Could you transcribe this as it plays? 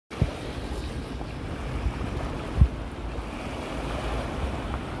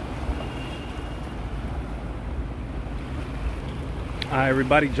Hi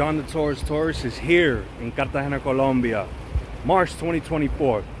everybody, John the Torres is here in Cartagena, Colombia, March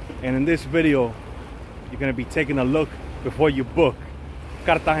 2024. And in this video, you're gonna be taking a look before you book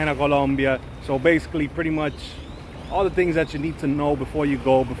Cartagena, Colombia. So basically pretty much all the things that you need to know before you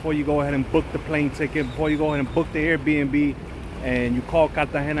go ahead and book the plane ticket, before you go ahead and book the Airbnb, and you call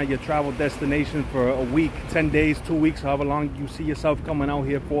Cartagena your travel destination for a week, 10 days, 2 weeks, however long you see yourself coming out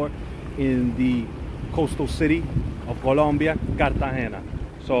here for in the coastal city of Colombia, Cartagena.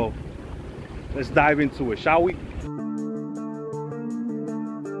 So let's dive into it, shall we?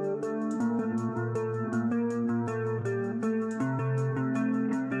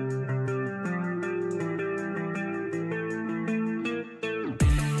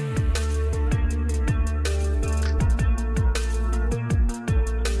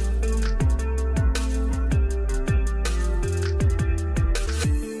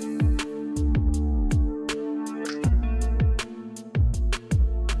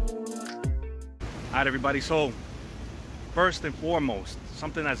 Alright everybody, so first and foremost,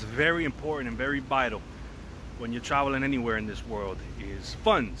 something that's very important and very vital when you're traveling anywhere in this world is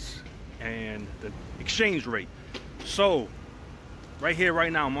funds and the exchange rate. So right here,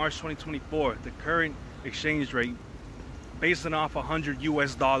 right now, March 2024, the current exchange rate based off 100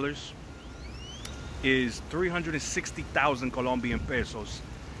 US dollars is 360,000 Colombian pesos.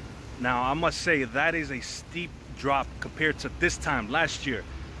 Now I must say that is a steep drop compared to this time last year.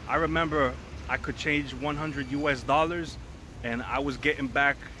 I remember I could change 100 US dollars and I was getting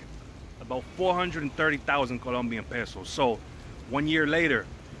back about 430,000 Colombian pesos. So 1 year later,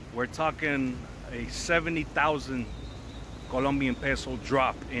 we're talking a 70,000 Colombian peso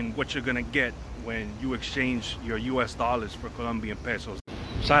drop in what you're gonna get when you exchange your US dollars for Colombian pesos.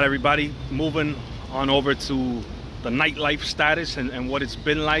 So everybody, moving on over to the nightlife status and what it's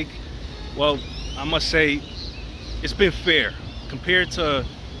been like. Well, I must say it's been fair compared to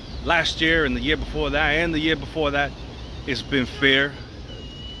last year and the year before that and the year before that. It's been fair.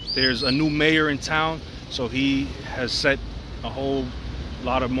 There's a new mayor in town, so he has set a whole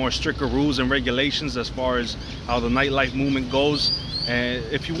lot of more stricter rules and regulations as far as how the nightlife movement goes. And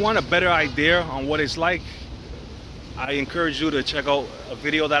if you want a better idea on what it's like, I encourage you to check out a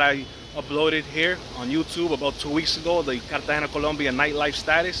video that I uploaded here on YouTube about 2 weeks ago, the Cartagena, Colombia nightlife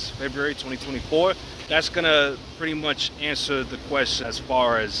status, February 2024. That's gonna pretty much answer the question as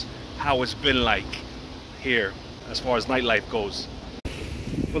far as how it's been like here as far as nightlife goes.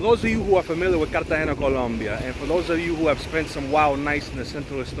 For those of you who are familiar with Cartagena, Colombia, and for those of you who have spent some wild nights in the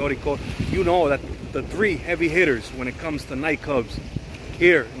Centro Histórico, you know that the three heavy hitters when it comes to nightclubs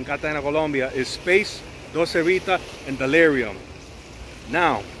here in Cartagena, Colombia is Space, Dos Vita, and Delirium.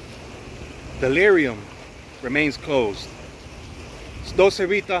 Now, Delirium remains closed. Dos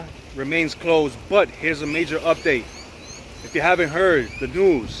Vita remains closed, but here's a major update. If you haven't heard the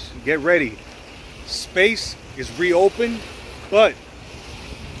news, get ready. Space is reopened, but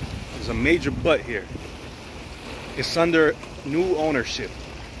there's a major but here. It's under new ownership.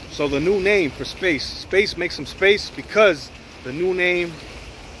 So the new name for Space makes some space because the new name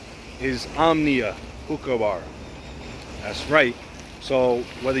is Omnia Hookah Bar. That's right. So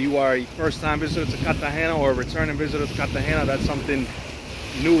whether you are a first-time visitor to Cartagena or a returning visitor to Cartagena, that's something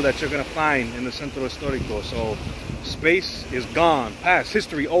new that you're gonna find in the Centro Histórico. So Space is gone, past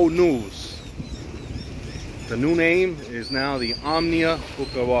history, old news. The new name is now the Omnia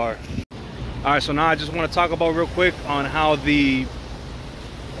Hookah Bar. All right, so now I just want to talk about real quick on how the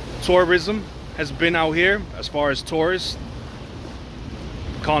tourism has been out here as far as tourists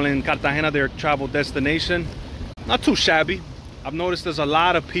calling Cartagena their travel destination. Not too shabby. I've noticed there's a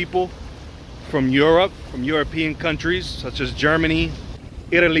lot of people from Europe, from European countries such as Germany,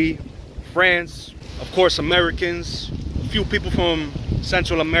 Italy, France, of course Americans, a few people from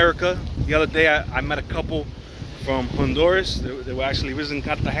Central America. The other day I met a couple from Honduras. They were actually visiting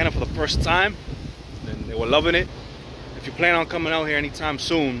Cartagena for the first time and they were loving it. If you plan on coming out here anytime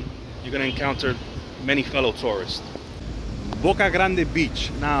soon, you're gonna encounter many fellow tourists. Boca Grande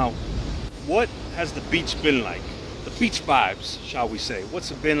Beach. Now, what has the beach been like? The beach vibes, shall we say.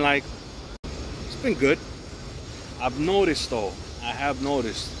 What's it been like? It's been good. I've noticed though, I have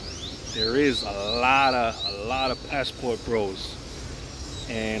noticed there is a lot of passport bros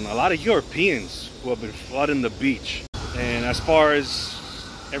and a lot of Europeans who have been flooding the beach. And as far as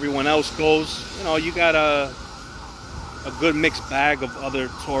everyone else goes, you know, you got a good mixed bag of other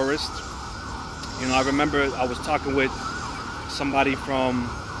tourists. You know, I remember I was talking with somebody from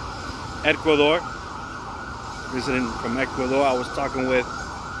Ecuador, visiting from Ecuador. I was talking with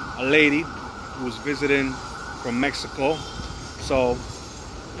a lady who was visiting from Mexico. So,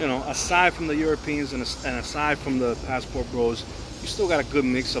 you know, aside from the Europeans and aside from the passport bros, you still got a good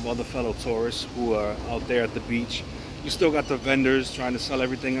mix of other fellow tourists who are out there at the beach. You still got the vendors trying to sell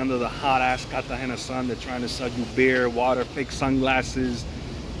everything under the hot ass Cartagena sun. They're trying to sell you beer, water, fake sunglasses,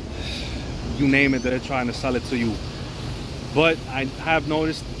 you name it, they're trying to sell it to you. But I have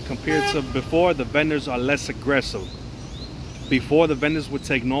noticed, compared to before, the vendors are less aggressive. Before, the vendors would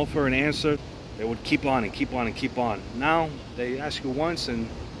take no for an answer. They would keep on and keep on and keep on. Now they ask you once and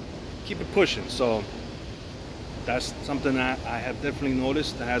keep it pushing. So that's something that I have definitely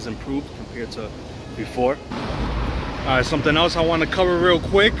noticed that has improved compared to before. Something else I want to cover real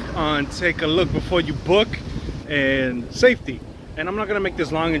quick on take a look before you book, and safety. And I'm not going to make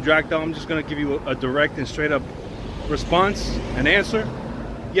this long and dragged out. I'm just going to give you a direct and straight up response and answer.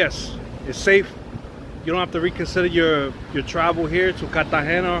 Yes, it's safe. You don't have to reconsider your travel here to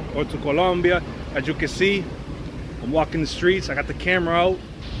Cartagena or to Colombia. As you can see, I'm walking the streets. I got the camera out.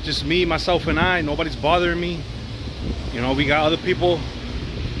 Just me, myself, and I. Nobody's bothering me. You know, we got other people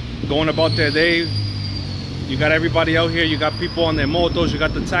going about their day. You got everybody out here. You got people on their motos. You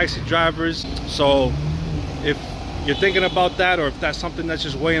got the taxi drivers. So if you're thinking about that, or if that's something that's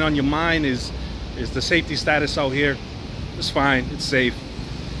just weighing on your mind, is the safety status out here, it's fine. It's safe.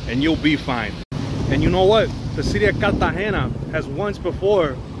 And you'll be fine. And you know what? The city of Cartagena has once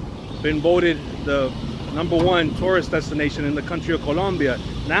before been voted the #1 tourist destination in the country of Colombia.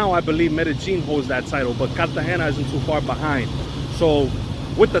 Now I believe Medellin holds that title, but Cartagena isn't too far behind. So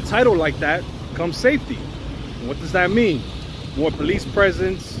with the title like that comes safety. And what does that mean? More police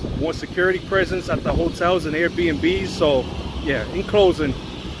presence, more security presence at the hotels and Airbnbs. So yeah, in closing,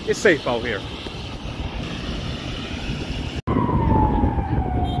 it's safe out here.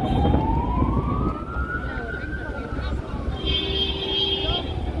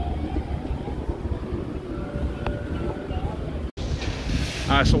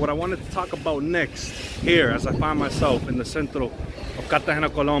 So what I wanted to talk about next here, as I find myself in the centro of Cartagena,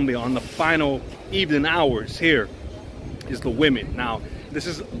 Colombia, on the final evening hours here, is the women. Now, this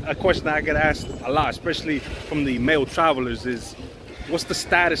is a question that I get asked a lot, especially from the male travelers, is what's the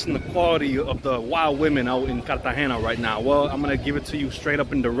status and the quality of the wild women out in Cartagena right now? Well, I'm gonna give it to you straight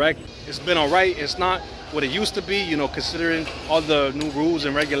up and direct. It's been all right. It's not what it used to be, you know, considering all the new rules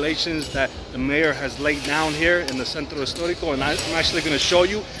and regulations that the mayor has laid down here in the Centro Histórico. And I'm actually gonna show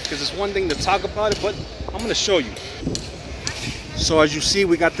you, because it's one thing to talk about it, but I'm gonna show you. So as you see,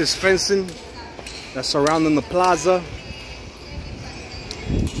 we got this fencing that's surrounding the plaza.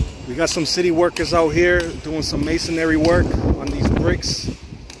 We got some city workers out here doing some masonry work on these bricks.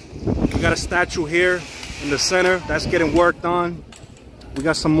 We got a statue here in the center that's getting worked on. We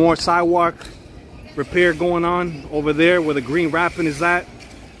got some more sidewalk repair going on over there where the green wrapping is at.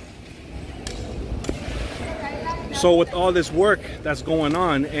 So with all this work that's going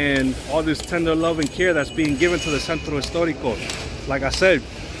on and all this tender love and care that's being given to the Centro Histórico, like I said,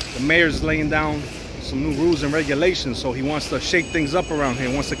 the mayor's laying down some new rules and regulations. So he wants to shake things up around here,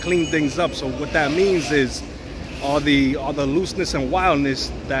 wants to clean things up. So what that means is all the looseness and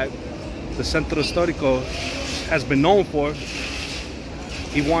wildness that the Centro Histórico has been known for,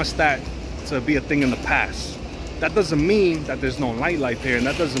 he wants that to be a thing in the past. That doesn't mean that there's no nightlife here, and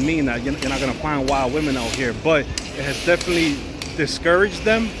that doesn't mean that you're not gonna find wild women out here, but it has definitely discouraged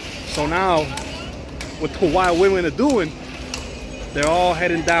them. So now what the wild women are doing, they're all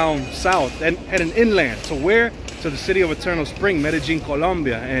heading down south and heading inland. To where? To the city of Eternal Spring, Medellin,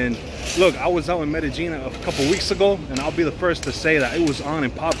 Colombia. And look, I was out in Medellin a couple weeks ago, and I'll be the first to say that it was on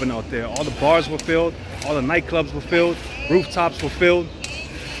and popping out there. All the bars were filled, all the nightclubs were filled, rooftops were filled,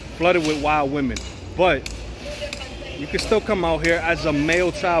 flooded with wild women. But you can still come out here as a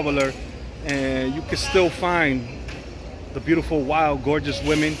male traveler, and you can still find the beautiful, wild, gorgeous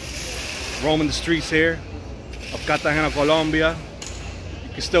women roaming the streets here of Cartagena, Colombia.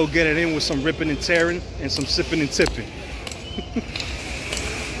 You can still get it in with some ripping and tearing and some sipping and tipping.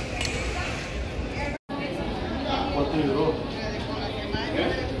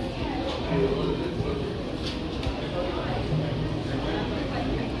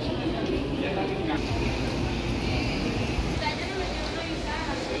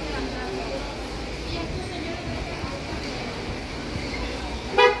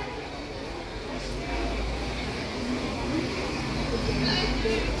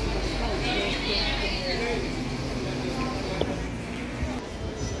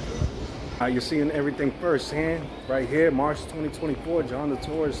 You're seeing everything firsthand right here, March 2024, John the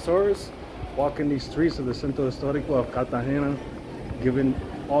Torres, walking these streets of the Centro Histórico of Cartagena, giving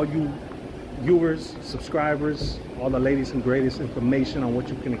all you viewers, subscribers, all the latest and greatest information on what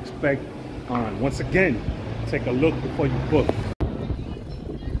you can expect on. Once again, take a look before you book.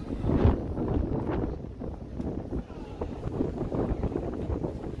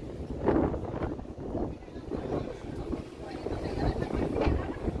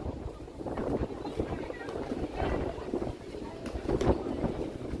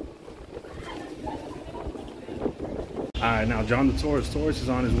 Now John the Torres is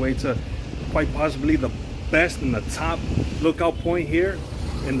on his way to quite possibly the best and the top lookout point here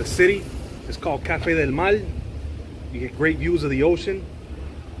in the city. It's called Café del Mar. You get great views of the ocean,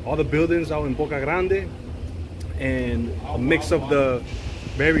 all the buildings out in Boca Grande, and a mix of the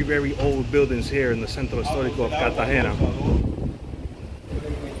very, very old buildings here in the Centro Histórico of Cartagena.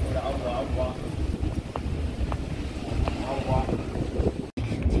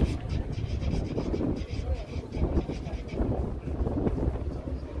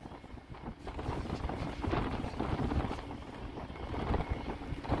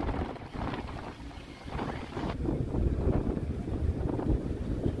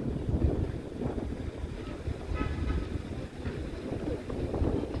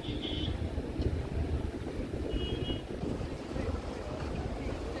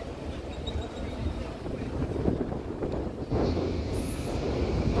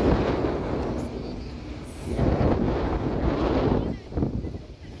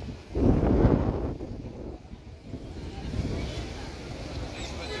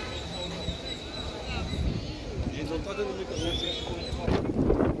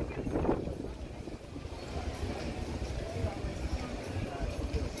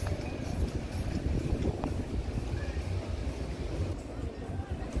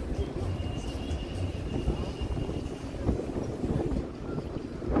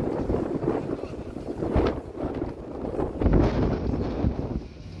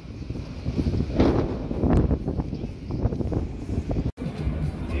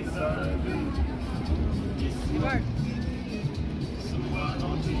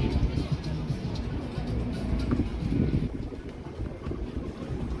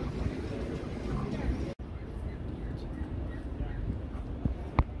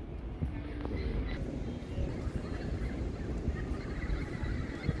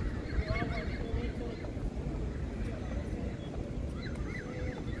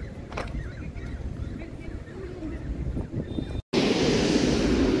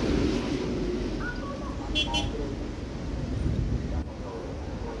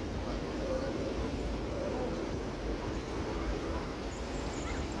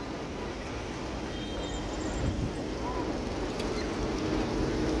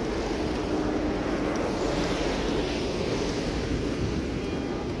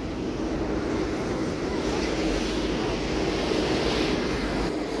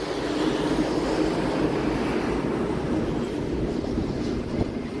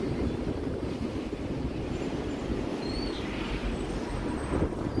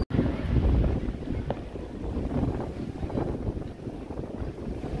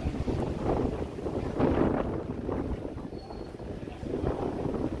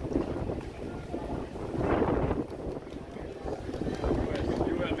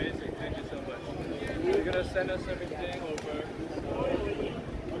 Send us everything over.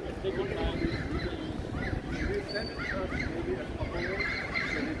 Okay, take your time. You send it to us maybe a couple weeks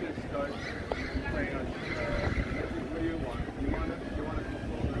so we can start playing on what do you want? You want to